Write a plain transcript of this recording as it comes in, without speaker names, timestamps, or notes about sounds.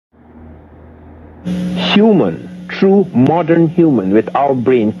human, true modern human with our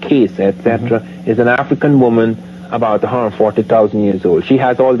brain case, etc., is an African woman about 140,000 years old. She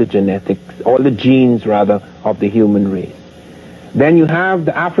has all the genetics, all the genes rather, of the human race. Then you have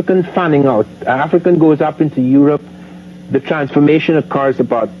the African fanning out. African goes up into Europe. The transformation occurs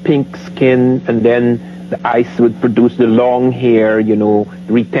about pink skin, and then the ice would produce the long hair, you know,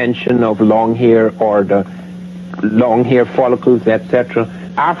 retention of long hair or the long hair follicles, etc.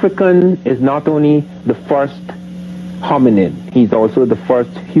 African is not only the first hominid, he's also the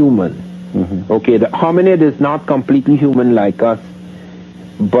first human. Okay, the hominid is not completely human like us,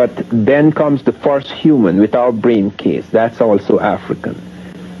 but then comes the first human with our brain case. That's also African.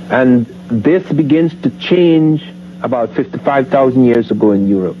 And this begins to change about 55,000 years ago in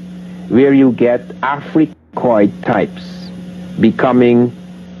Europe, where you get Africoid types becoming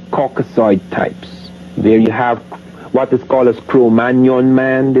Caucasoid types, where you have what is called as Cro-Magnon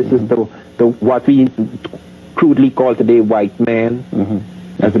man. This is the what we crudely call today white man,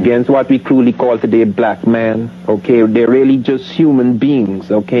 as against what we crudely call today black man. Okay, they're really just human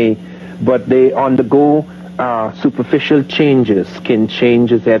beings, okay, but they undergo superficial changes, skin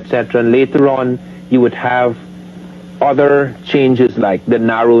changes, etc. And later on you would have other changes like the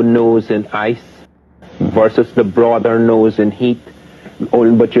narrow nose in ice versus the broader nose in heat,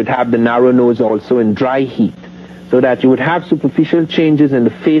 but you'd have the narrow nose also in dry heat, so that you would have superficial changes in the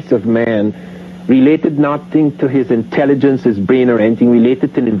face of man related nothing to his intelligence, his brain, or anything,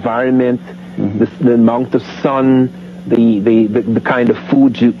 related to the environment, the amount of sun, the kind of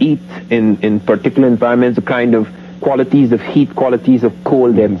food you eat in particular environments, the kind of qualities of heat, qualities of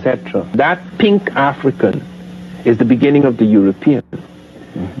cold, etc. That pink African is the beginning of the European.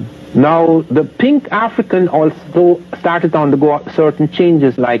 Now, the pink African also started to undergo certain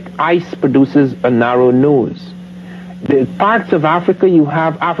changes, like ice produces a narrow nose. The parts of Africa, you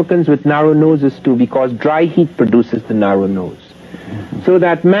have Africans with narrow noses too, because dry heat produces the narrow nose. So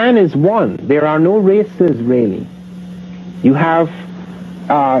that man is one. There are no races really. You have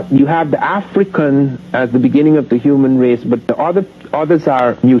the African as the beginning of the human race, but the others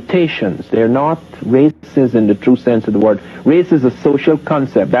are mutations. They're not races in the true sense of the word. Race is a social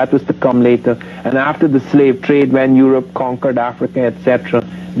concept. That was to come later. And after the slave trade, when Europe conquered Africa, etc.,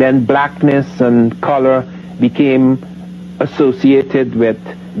 then blackness and color became associated with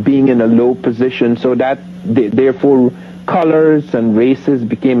being in a low position, so that therefore colors and races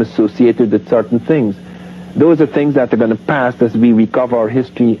became associated with certain things. Those are things that are going to pass as we recover our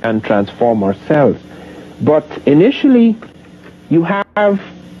history and transform ourselves. But initially, you have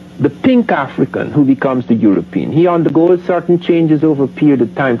the pink African who becomes the European. He undergoes certain changes over a period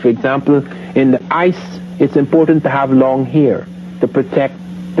of time. For example, in the ice, it's important to have long hair to protect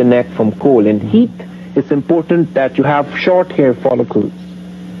the neck from cold. In heat, it's important that you have short hair follicles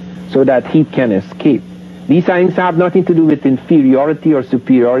so that heat can escape. These things have nothing to do with inferiority or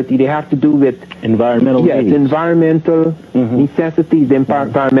superiority. They have to do with environmental needs. Environmental necessities,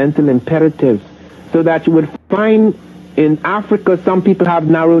 environmental imperatives. So that you would find in Africa, some people have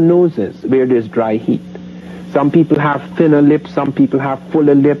narrow noses where there's dry heat. Some people have thinner lips, some people have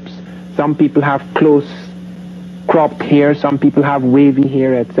fuller lips, some people have close cropped hair, some people have wavy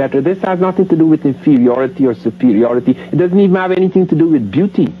hair, etc. This has nothing to do with inferiority or superiority. It doesn't even have anything to do with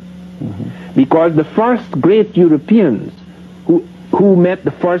beauty. Because the first great Europeans who met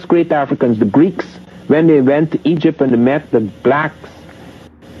the first great Africans, the Greeks, when they went to Egypt and they met the blacks,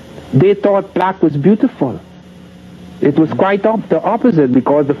 they thought black was beautiful. It was quite the opposite,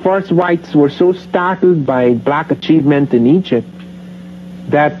 because the first whites were so startled by black achievement in Egypt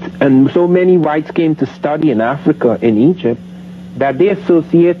and so many whites came to study in Africa, in Egypt, that they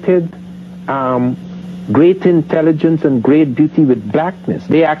associated great intelligence and great beauty with blackness.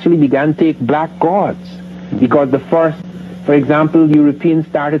 They actually began to take black gods, because the first, for example, Europeans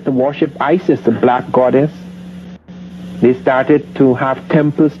started to worship Isis, the black goddess. They started to have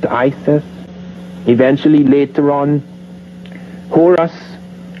temples to Isis. Eventually, later on, Horus,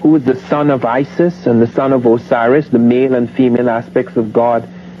 who was the son of Isis and the son of Osiris, the male and female aspects of God,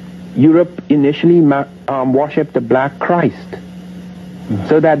 Europe initially worshipped the black Christ.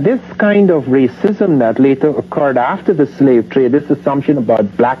 So that this kind of racism that later occurred after the slave trade, this assumption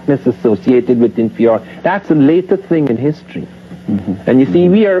about blackness associated with inferiority, that's a later thing in history. And you see,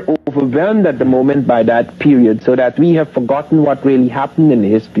 we are overwhelmed at the moment by that period, so that we have forgotten what really happened in the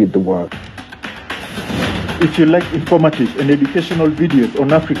history of the world. If you like informative and educational videos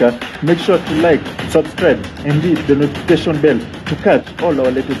on Africa, make sure to like, subscribe, and hit the notification bell to catch all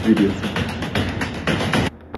our latest videos.